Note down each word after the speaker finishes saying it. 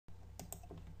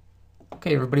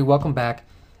Okay, everybody, welcome back.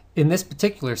 In this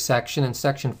particular section, in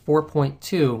section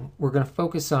 4.2, we're going to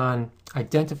focus on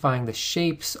identifying the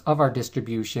shapes of our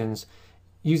distributions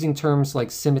using terms like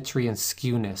symmetry and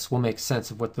skewness. We'll make sense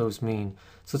of what those mean.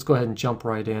 So let's go ahead and jump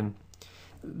right in.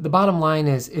 The bottom line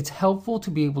is it's helpful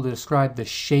to be able to describe the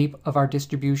shape of our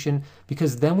distribution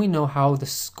because then we know how the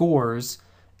scores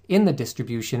in the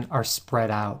distribution are spread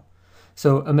out.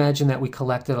 So imagine that we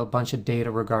collected a bunch of data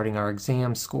regarding our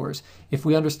exam scores. If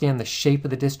we understand the shape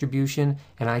of the distribution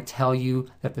and I tell you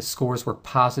that the scores were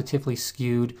positively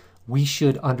skewed, we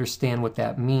should understand what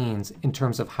that means in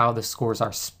terms of how the scores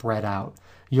are spread out.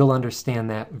 You'll understand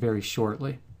that very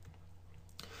shortly.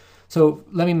 So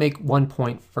let me make one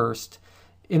point first.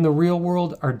 In the real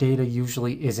world, our data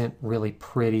usually isn't really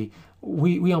pretty.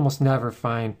 We almost never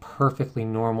find perfectly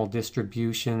normal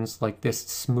distributions like this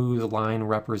smooth line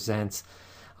represents.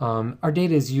 Our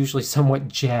data is usually somewhat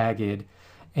jagged,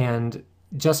 and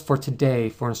just for today,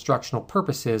 for instructional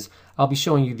purposes, I'll be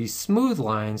showing you these smooth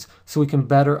lines so we can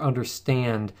better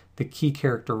understand the key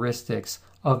characteristics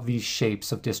of these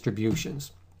shapes of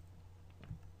distributions.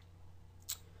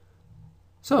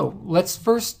 So let's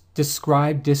first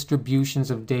describe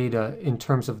distributions of data in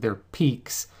terms of their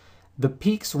peaks. The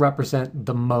peaks represent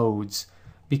the modes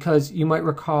because you might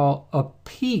recall a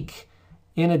peak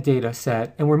in a data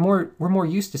set, and we're more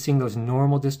used to seeing those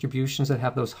normal distributions that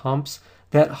have those humps.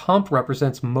 That hump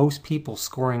represents most people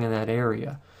scoring in that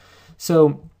area.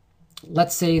 So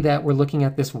let's say that we're looking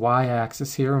at this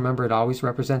y-axis here. Remember, it always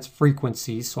represents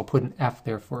frequencies, so I'll put an F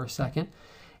there for a second.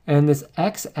 And this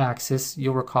x-axis,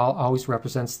 you'll recall, always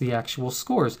represents the actual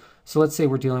scores. So let's say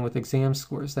we're dealing with exam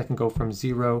scores that can go from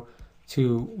 0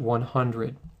 to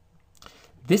 100.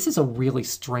 This is a really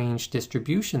strange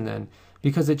distribution then,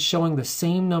 because it's showing the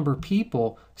same number of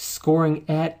people scoring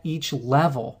at each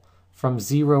level from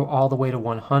 0 all the way to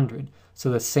 100. So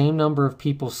the same number of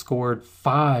people scored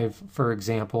 5, for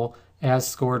example, as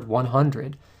scored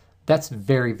 100. That's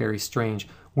very, very strange.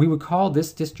 We would call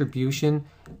this distribution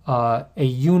a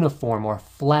uniform or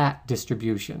flat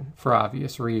distribution for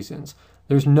obvious reasons.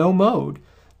 There's no mode.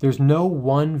 There's no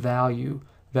one value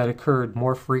that occurred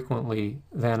more frequently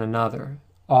than another.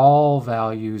 All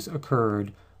values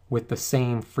occurred with the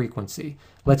same frequency.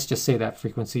 Let's just say that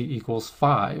frequency equals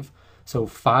 5. So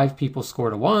 5 people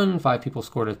scored a 1, 5 people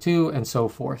scored a 2, and so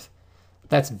forth.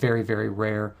 That's very, very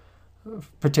rare,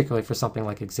 particularly for something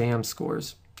like exam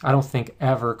scores. I don't think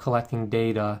ever collecting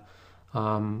data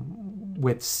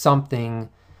with something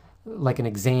like an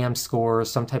exam score,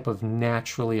 some type of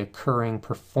naturally occurring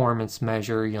performance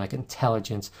measure, like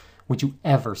intelligence, would you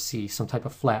ever see some type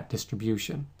of flat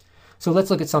distribution. So let's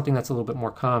look at something that's a little bit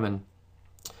more common.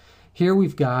 Here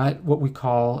we've got what we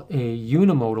call a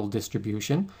unimodal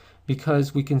distribution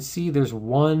because we can see there's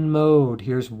one mode,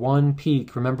 here's one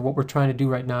peak. Remember, what we're trying to do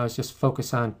right now is just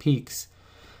focus on peaks.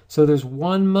 So there's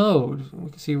one mode, we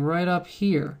can see right up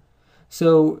here.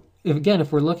 So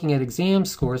if we're looking at exam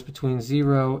scores between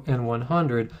 0 and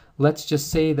 100, let's just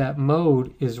say that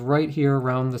mode is right here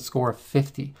around the score of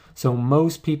 50. So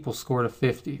most people scored a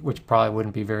 50, which probably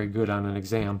wouldn't be very good on an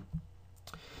exam.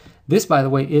 This, by the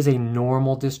way, is a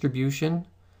normal distribution.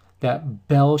 That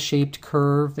bell-shaped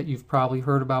curve that you've probably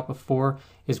heard about before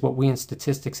is what we in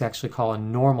statistics actually call a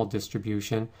normal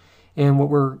distribution. And what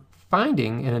we're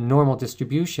finding in a normal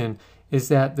distribution is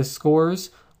that the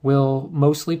scores will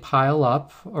mostly pile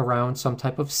up around some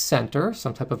type of center,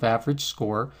 some type of average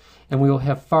score, and we will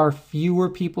have far fewer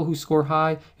people who score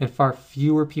high and far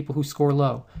fewer people who score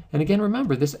low. And again,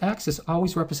 remember, this axis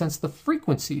always represents the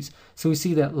frequencies. So we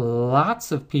see that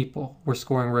lots of people were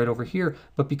scoring right over here,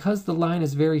 but because the line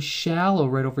is very shallow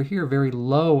right over here, very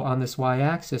low on this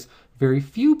y-axis, very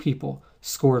few people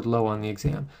scored low on the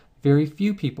exam. Very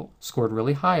few people scored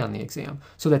really high on the exam.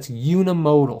 So that's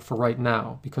unimodal for right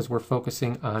now because we're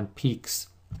focusing on peaks.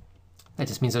 That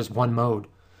just means there's one mode.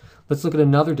 Let's look at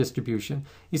another distribution.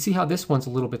 You see how this one's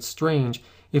a little bit strange.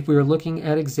 If we were looking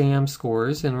at exam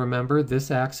scores, and remember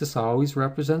this axis always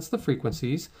represents the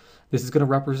frequencies, this is going to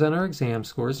represent our exam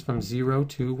scores from 0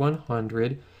 to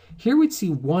 100. Here we'd see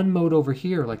one mode over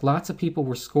here, like lots of people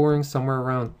were scoring somewhere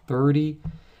around 30,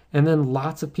 and then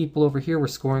lots of people over here were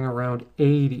scoring around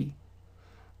 80.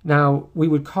 Now, we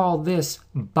would call this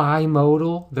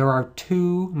bimodal. There are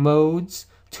two modes,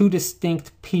 two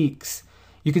distinct peaks.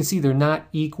 You can see they're not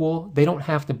equal. They don't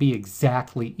have to be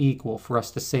exactly equal for us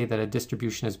to say that a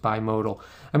distribution is bimodal.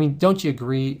 I mean, don't you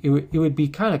agree? It would be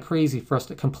kind of crazy for us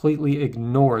to completely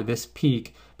ignore this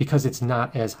peak because it's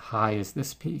not as high as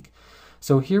this peak.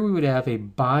 So here we would have a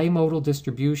bimodal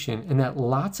distribution in that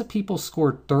lots of people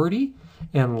scored 30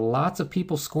 and lots of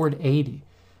people scored 80.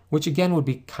 which again would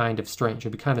be kind of strange. It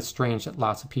would be kind of strange that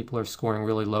lots of people are scoring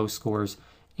really low scores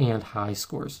and high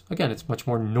scores. Again, it's much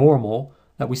more normal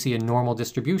that we see a normal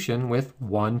distribution with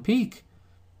one peak.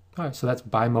 All right, so that's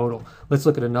bimodal. Let's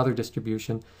look at another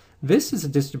distribution. This is a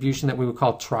distribution that we would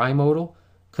call trimodal,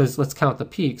 because let's count the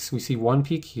peaks. We see one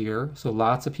peak here, so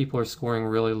lots of people are scoring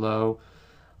really low.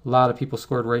 A lot of people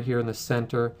scored right here in the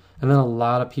center, and then a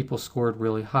lot of people scored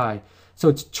really high. So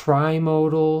it's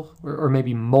trimodal, or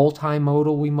maybe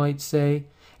multimodal, we might say.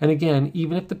 And again,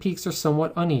 even if the peaks are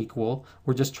somewhat unequal,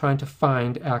 we're just trying to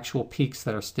find actual peaks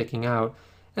that are sticking out.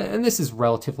 And this is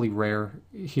relatively rare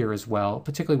here as well,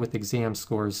 particularly with exam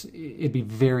scores. It'd be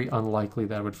very unlikely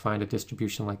that I would find a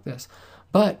distribution like this.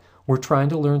 But we're trying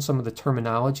to learn some of the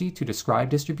terminology to describe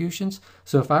distributions.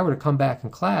 So if I were to come back in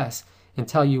class and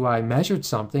tell you I measured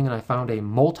something and I found a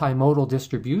multimodal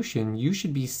distribution, you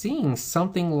should be seeing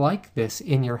something like this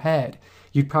in your head.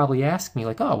 You'd probably ask me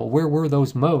like, oh, well, where were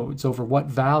those modes, over what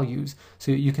values,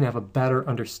 so that you can have a better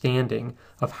understanding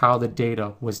of how the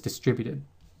data was distributed.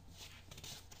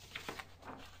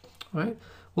 All right.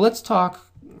 Well, let's talk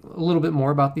a little bit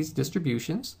more about these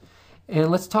distributions.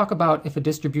 And let's talk about if a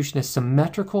distribution is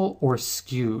symmetrical or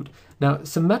skewed. Now,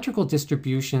 symmetrical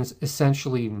distributions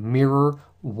essentially mirror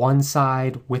one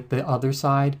side with the other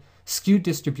side. Skewed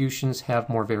distributions have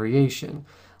more variation.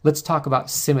 Let's talk about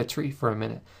symmetry for a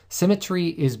minute. Symmetry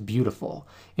is beautiful.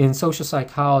 In social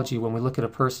psychology, when we look at a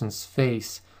person's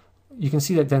face, you can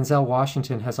see that Denzel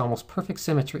Washington has almost perfect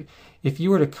symmetry. If you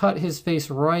were to cut his face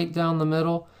right down the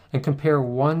middle and compare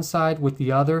one side with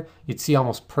the other, you'd see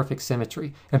almost perfect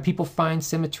symmetry. And people find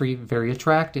symmetry very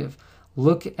attractive.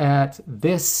 Look at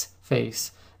this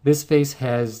face. This face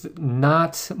has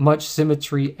not much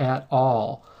symmetry at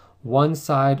all. One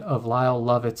side of Lyle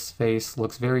Lovett's face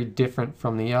looks very different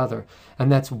from the other.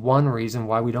 And that's one reason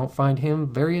why we don't find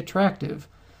him very attractive.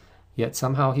 Yet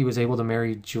somehow he was able to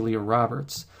marry Julia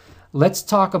Roberts. Let's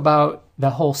talk about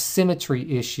the whole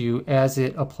symmetry issue as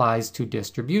it applies to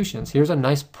distributions. Here's a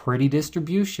nice pretty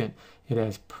distribution. It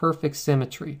has perfect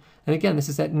symmetry. And again, this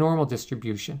is that normal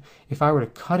distribution. If I were to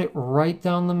cut it right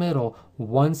down the middle,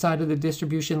 one side of the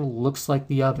distribution looks like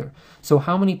the other. So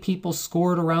how many people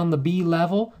scored around the B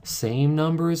level? Same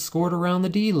number as scored around the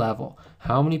D level.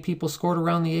 How many people scored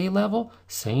around the A level?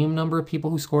 Same number of people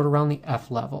who scored around the F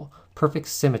level. Perfect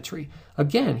symmetry.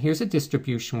 Again, here's a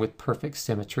distribution with perfect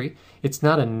symmetry. It's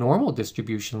not a normal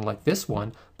distribution like this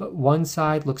one, but one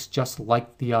side looks just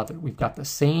like the other. We've got the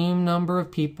same number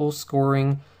of people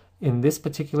scoring in this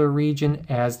particular region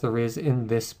as there is in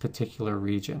this particular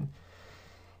region.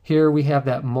 Here we have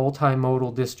that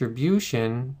multimodal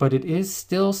distribution, but it is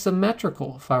still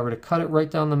symmetrical. If I were to cut it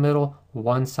right down the middle,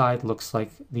 one side looks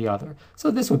like the other.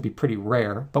 So this would be pretty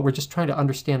rare, but we're just trying to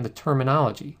understand the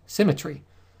terminology. Symmetry.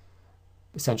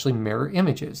 Essentially mirror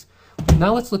images.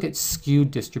 Now let's look at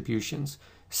skewed distributions.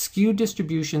 Skewed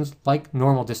distributions, like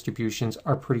normal distributions,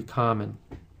 are pretty common.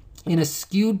 In a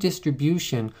skewed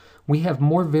distribution, we have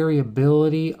more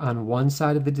variability on one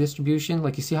side of the distribution.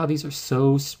 Like you see how these are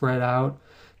so spread out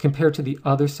compared to the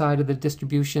other side of the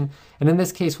distribution. And in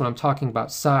this case, when I'm talking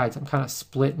about sides, I'm kind of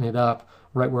splitting it up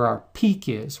right where our peak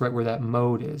is, right where that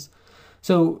mode is.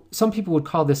 So some people would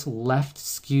call this left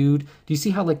skewed. Do you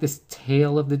see how like this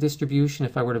tail of the distribution,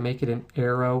 if I were to make it an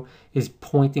arrow, is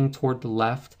pointing toward the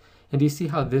left? And do you see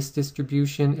how this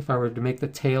distribution, if I were to make the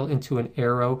tail into an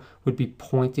arrow, would be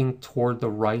pointing toward the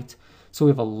right? So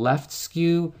we have a left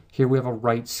skew, here we have a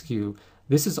right skew.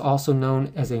 This is also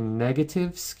known as a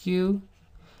negative skew,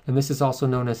 and this is also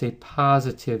known as a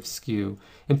positive skew.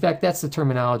 In fact, that's the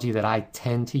terminology that I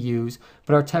tend to use,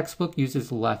 but our textbook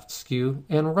uses left skew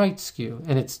and right skew,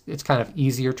 and it's kind of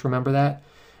easier to remember that.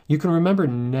 You can remember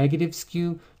negative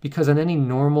skew because on any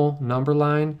normal number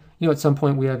line, at some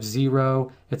point we have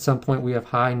 0, at some point we have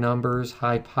high numbers,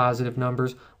 high positive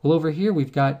numbers. Well, over here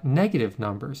we've got negative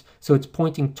numbers, so it's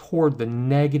pointing toward the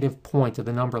negative point of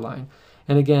the number line.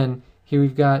 And again, here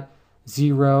we've got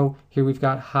 0, here we've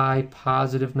got high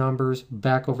positive numbers,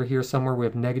 back over here somewhere we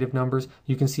have negative numbers.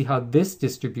 You can see how this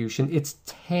distribution, its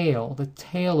tail, the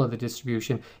tail of the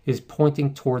distribution is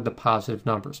pointing toward the positive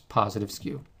numbers, positive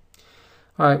skew.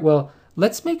 All right, well,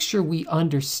 let's make sure we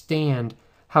understand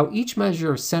how each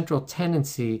measure of central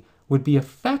tendency would be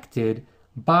affected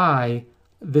by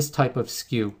this type of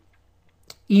skew,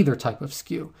 either type of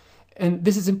skew. And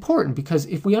this is important because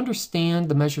if we understand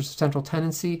the measures of central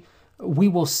tendency, we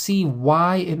will see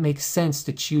why it makes sense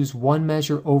to choose one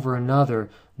measure over another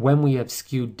when we have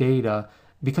skewed data,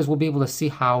 because we'll be able to see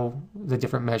how the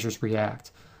different measures react.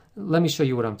 Let me show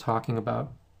you what I'm talking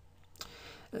about.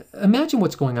 Imagine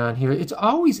what's going on here. It's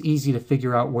always easy to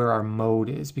figure out where our mode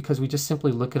is because we just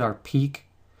simply look at our peak.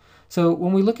 So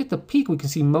when we look at the peak, we can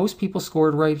see most people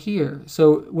scored right here.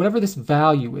 So whatever this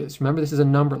value is, remember this is a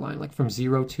number line, like from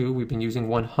 0 to, we've been using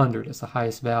 100 as the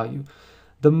highest value.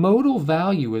 The modal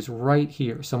value is right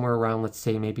here, somewhere around, let's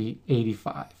say, maybe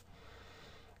 85.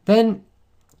 Then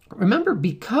remember,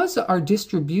 because our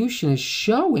distribution is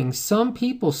showing some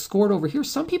people scored over here,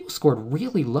 some people scored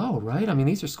really low, right? I mean,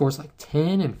 these are scores like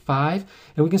 10 and 5,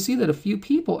 and we can see that a few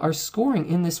people are scoring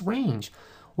in this range.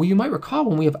 Well, you might recall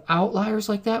when we have outliers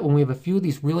like that, when we have a few of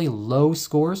these really low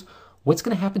scores, what's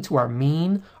going to happen to our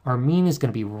mean? Our mean is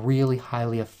going to be really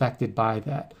highly affected by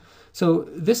that. So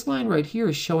this line right here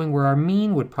is showing where our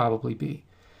mean would probably be.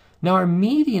 Now our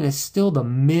median is still the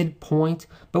midpoint,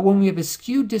 but when we have a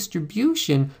skewed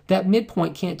distribution, that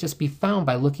midpoint can't just be found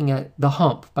by looking at the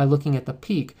hump, by looking at the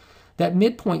peak. That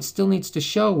midpoint still needs to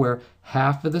show where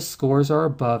half of the scores are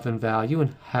above in value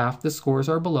and half the scores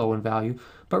are below in value.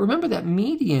 But remember that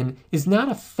median is not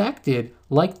affected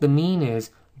like the mean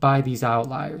is by these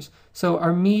outliers. So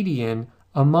our median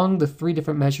among the three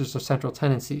different measures of central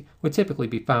tendency would typically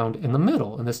be found in the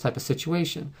middle in this type of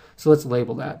situation. So let's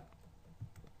label that.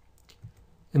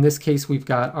 In this case, we've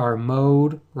got our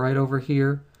mode right over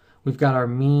here. We've got our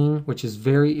mean, which is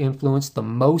very influenced, the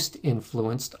most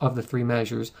influenced of the three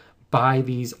measures by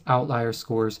these outlier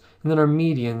scores. And then our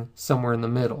median somewhere in the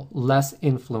middle, less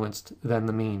influenced than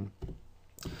the mean.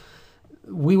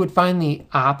 We would find the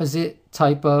opposite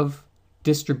type of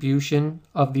distribution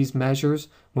of these measures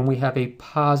when we have a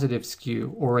positive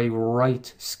skew or a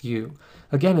right skew.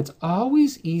 Again, it's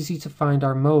always easy to find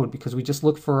our mode because we just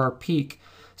look for our peak.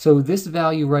 So this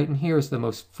value right in here is the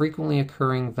most frequently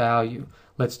occurring value.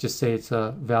 Let's just say it's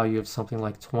a value of something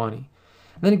like 20. And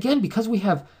then again, because we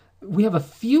have a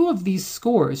few of these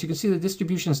scores, you can see the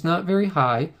distribution is not very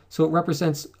high, so it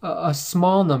represents a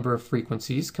small number of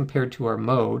frequencies compared to our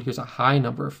mode. Here's a high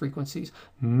number of frequencies.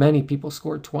 Many people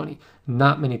scored 20.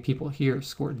 Not many people here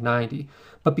scored 90.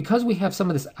 But because we have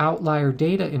some of this outlier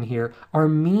data in here, our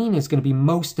mean is going to be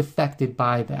most affected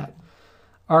by that.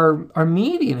 Our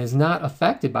median is not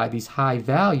affected by these high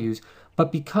values,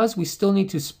 but because we still need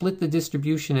to split the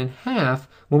distribution in half,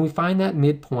 when we find that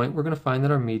midpoint, we're going to find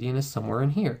that our median is somewhere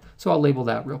in here. So I'll label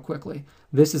that real quickly.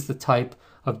 This is the type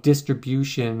of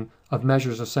distribution of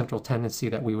measures of central tendency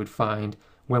that we would find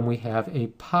when we have a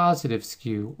positive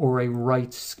skew or a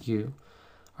right skew.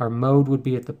 Our mode would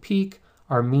be at the peak,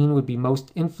 our mean would be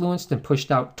most influenced and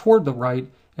pushed out toward the right,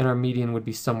 and our median would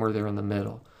be somewhere there in the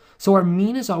middle. So our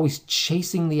mean is always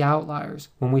chasing the outliers.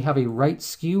 When we have a right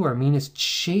skew, our mean is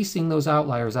chasing those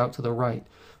outliers out to the right.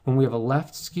 When we have a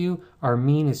left skew, our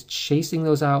mean is chasing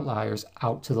those outliers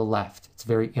out to the left. It's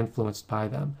very influenced by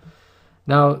them.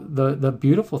 Now, the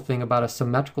beautiful thing about a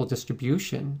symmetrical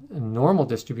distribution, a normal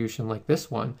distribution like this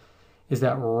one, is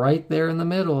that right there in the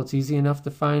middle, it's easy enough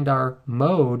to find our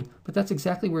mode, but that's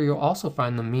exactly where you'll also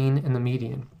find the mean and the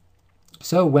median.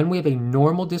 So when we have a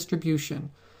normal distribution,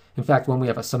 in fact, when we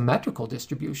have a symmetrical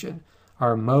distribution,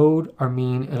 our mode, our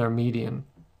mean, and our median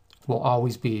will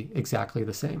always be exactly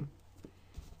the same.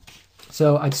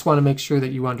 So I just want to make sure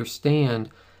that you understand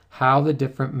how the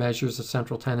different measures of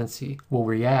central tendency will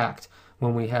react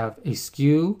when we have a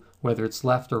skew, whether it's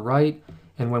left or right,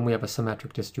 and when we have a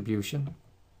symmetric distribution.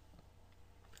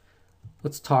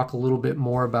 Let's talk a little bit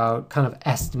more about kind of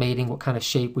estimating what kind of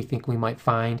shape we think we might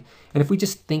find. And if we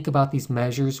just think about these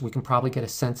measures, we can probably get a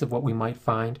sense of what we might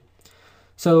find.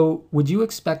 So would you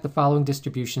expect the following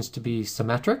distributions to be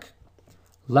symmetric,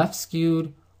 left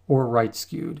skewed, or right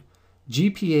skewed?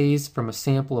 GPAs from a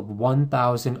sample of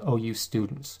 1,000 OU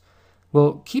students.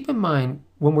 Well, keep in mind,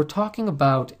 when we're talking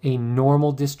about a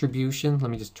normal distribution, let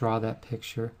me just draw that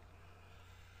picture.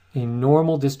 A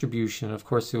normal distribution, of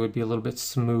course, it would be a little bit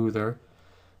smoother.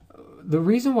 The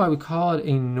reason why we call it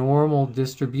a normal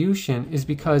distribution is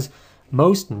because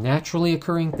most naturally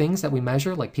occurring things that we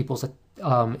measure, like people's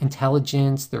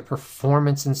intelligence, their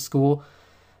performance in school,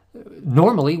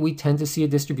 normally we tend to see a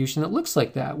distribution that looks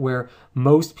like that, where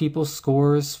most people's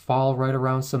scores fall right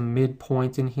around some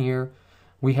midpoint in here.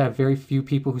 We have very few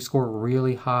people who score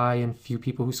really high and few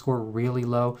people who score really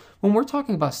low. When we're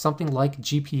talking about something like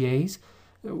GPAs,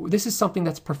 this is something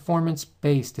that's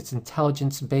performance-based, it's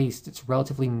intelligence-based, it's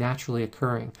relatively naturally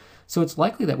occurring. So it's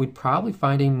likely that we'd probably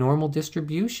find a normal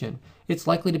distribution. It's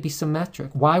likely to be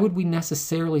symmetric. Why would we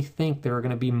necessarily think there are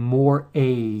going to be more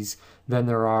A's than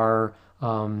there are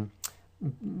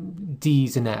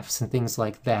D's and F's and things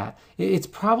like that? It's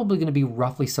probably going to be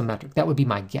roughly symmetric. That would be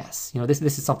my guess. You know, this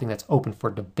is something that's open for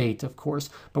debate, of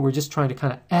course, but we're just trying to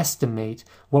kind of estimate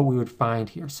what we would find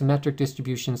here. Symmetric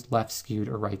distributions, left skewed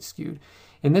or right skewed.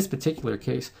 In this particular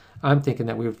case, I'm thinking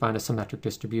that we would find a symmetric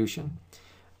distribution.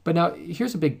 But now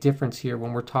here's a big difference here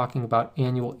when we're talking about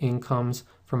annual incomes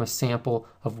from a sample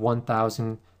of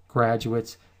 1,000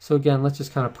 graduates. So again, let's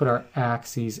just kind of put our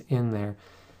axes in there.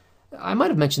 I might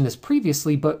have mentioned this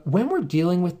previously, but when we're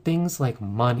dealing with things like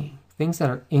money, things that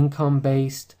are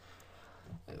income-based,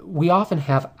 we often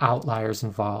have outliers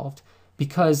involved,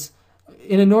 because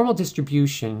in a normal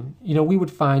distribution, we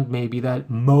would find maybe that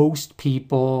most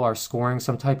people are scoring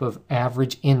some type of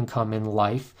average income in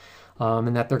life,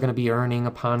 and that they're going to be earning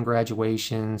upon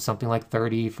graduation something like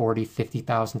 $30,000, $40,000,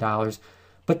 $50,000.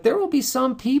 But there will be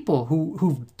some people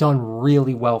who've done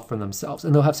really well for themselves,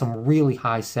 and they'll have some really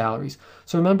high salaries.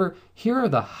 So remember, here are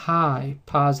the high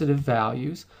positive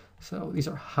values. So these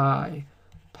are high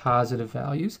positive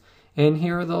values. And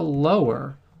here are the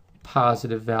lower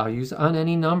positive values on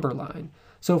any number line.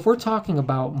 So if we're talking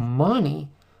about money,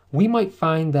 we might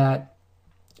find that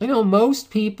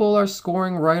most people are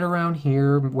scoring right around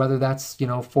here, whether that's,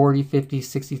 $40,000,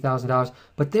 $50,000, $60,000,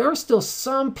 but there are still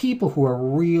some people who are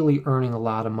really earning a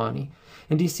lot of money.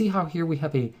 And do you see how here we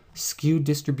have a skewed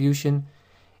distribution?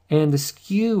 And the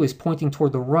skew is pointing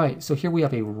toward the right. So here we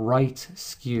have a right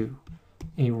skew,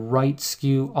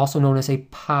 also known as a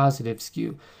positive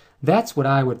skew. That's what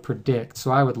I would predict.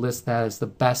 So I would list that as the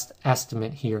best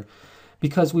estimate here,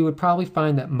 because we would probably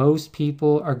find that most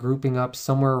people are grouping up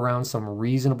somewhere around some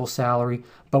reasonable salary,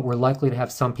 but we're likely to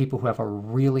have some people who have a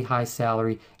really high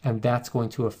salary, and that's going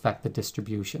to affect the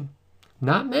distribution.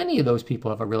 Not many of those people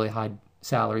have a really high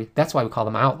salary. That's why we call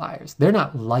them outliers. They're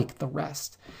not like the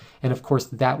rest. And of course,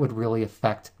 that would really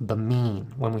affect the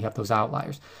mean when we have those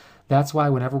outliers. That's why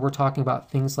whenever we're talking about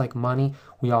things like money,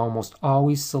 we almost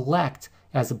always select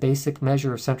as a basic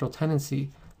measure of central tendency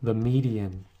the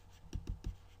median.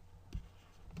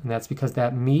 And that's because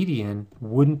that median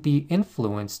wouldn't be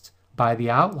influenced by the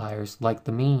outliers like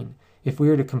the mean. If we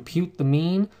were to compute the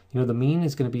mean, the mean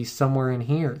is going to be somewhere in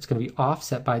here. It's going to be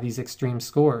offset by these extreme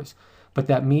scores. But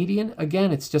that median,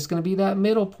 again, it's just going to be that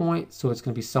middle point, so it's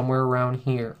going to be somewhere around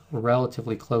here,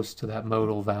 relatively close to that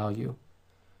modal value.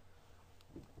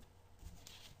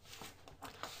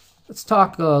 Let's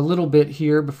talk a little bit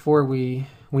here before we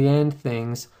end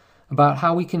things about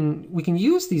how we can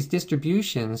use these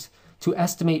distributions to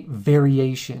estimate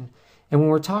variation. And when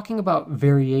we're talking about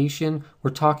variation,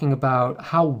 we're talking about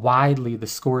how widely the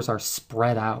scores are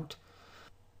spread out.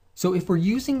 So if we're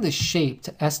using the shape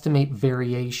to estimate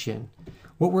variation,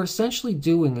 what we're essentially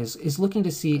doing is looking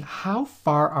to see how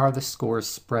far are the scores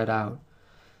spread out.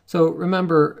 So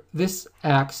remember, this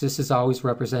axis is always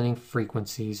representing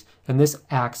frequencies, and this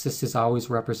axis is always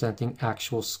representing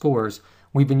actual scores.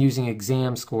 We've been using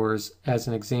exam scores as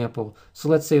an example. So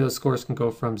let's say those scores can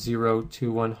go from 0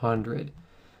 to 100.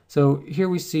 So here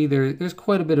we see there's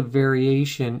quite a bit of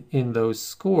variation in those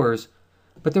scores,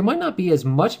 but there might not be as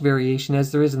much variation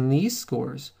as there is in these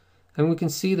scores. And we can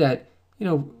see that,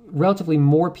 relatively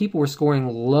more people were scoring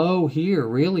low here,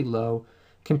 really low,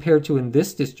 compared to in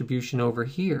this distribution over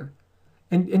here.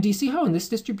 And do you see how in this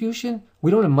distribution, we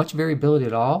don't have much variability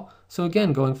at all? So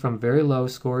again, going from very low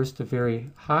scores to very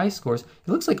high scores,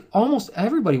 it looks like almost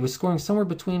everybody was scoring somewhere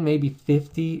between maybe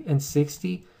 50 and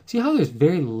 60. See how there's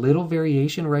very little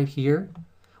variation right here?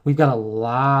 We've got a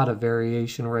lot of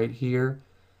variation right here,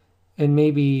 and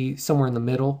maybe somewhere in the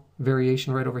middle,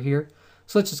 variation right over here.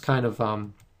 So let's just kind of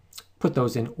put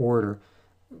those in order.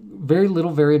 Very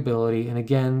little variability, and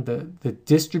again, the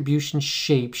distribution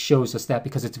shape shows us that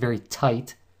because it's very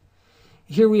tight.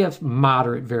 Here we have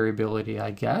moderate variability,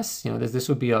 I guess. This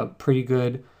would be a pretty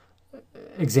good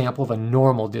example of a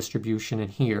normal distribution in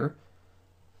here.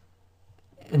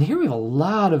 And here we have a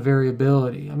lot of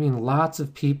variability. I mean, lots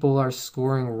of people are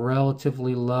scoring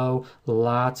relatively low.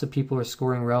 Lots of people are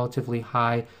scoring relatively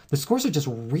high. The scores are just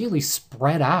really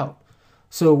spread out.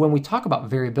 So when we talk about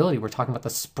variability, we're talking about the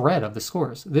spread of the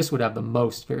scores. This would have the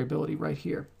most variability right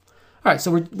here. All right,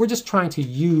 so we're just trying to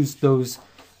use those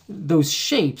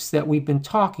shapes that we've been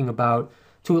talking about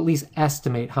to at least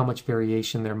estimate how much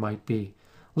variation there might be.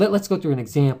 Let's go through an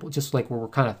example, just like where we're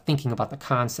kind of thinking about the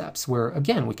concepts, where,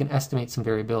 again, we can estimate some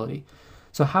variability.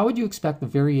 So how would you expect the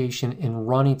variation in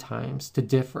running times to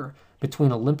differ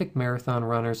between Olympic marathon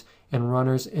runners and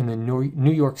runners in the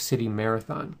New York City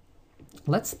Marathon?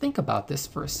 Let's think about this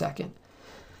for a second.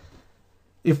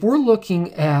 If we're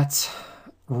looking at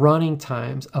running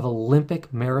times of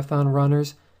Olympic marathon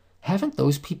runners, haven't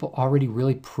those people already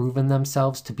really proven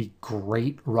themselves to be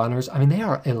great runners? I mean, they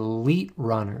are elite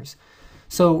runners.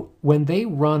 So when they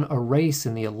run a race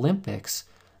in the Olympics,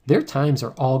 their times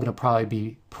are all going to probably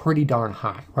be pretty darn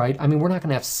high, right? I mean, we're not going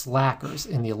to have slackers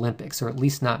in the Olympics, or at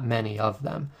least not many of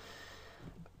them.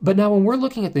 But now when we're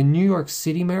looking at the New York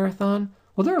City Marathon,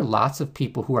 Well, there are lots of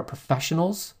people who are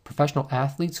professionals, professional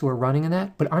athletes who are running in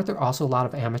that, but aren't there also a lot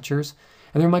of amateurs?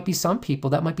 And there might be some people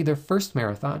that might be their first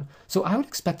marathon. So I would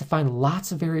expect to find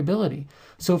lots of variability.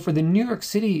 So for the New York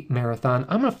City Marathon,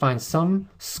 I'm going to find some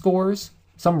scores,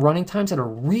 some running times that are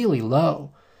really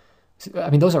low.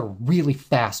 I mean, those are really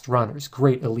fast runners,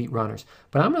 great elite runners.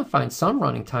 But I'm going to find some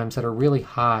running times that are really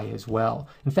high as well.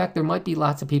 In fact, there might be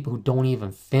lots of people who don't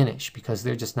even finish because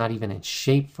they're just not even in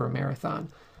shape for a marathon.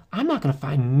 I'm not going to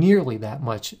find nearly that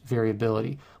much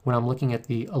variability when I'm looking at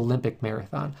the Olympic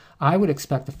marathon. I would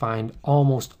expect to find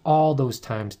almost all those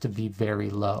times to be very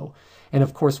low. And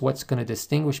of course, what's going to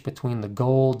distinguish between the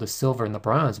gold, the silver, and the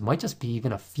bronze might just be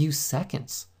even a few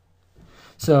seconds.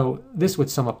 So this would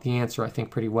sum up the answer, I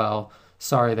think, pretty well.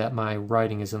 Sorry that my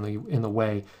writing is in the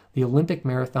way. The Olympic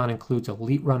marathon includes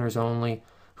elite runners only,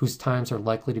 whose times are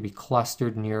likely to be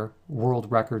clustered near world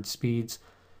record speeds.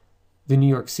 The New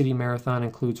York City Marathon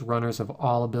includes runners of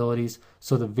all abilities,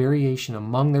 so the variation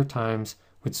among their times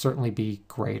would certainly be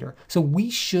greater. So we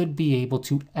should be able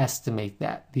to estimate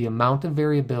that, the amount of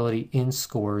variability in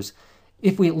scores,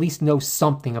 if we at least know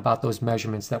something about those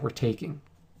measurements that we're taking.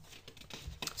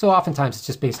 So oftentimes it's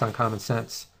just based on common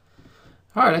sense.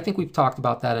 All right, I think we've talked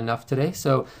about that enough today.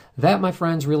 So that, my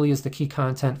friends, really is the key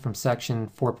content from section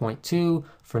 4.2.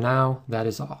 For now, that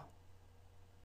is all.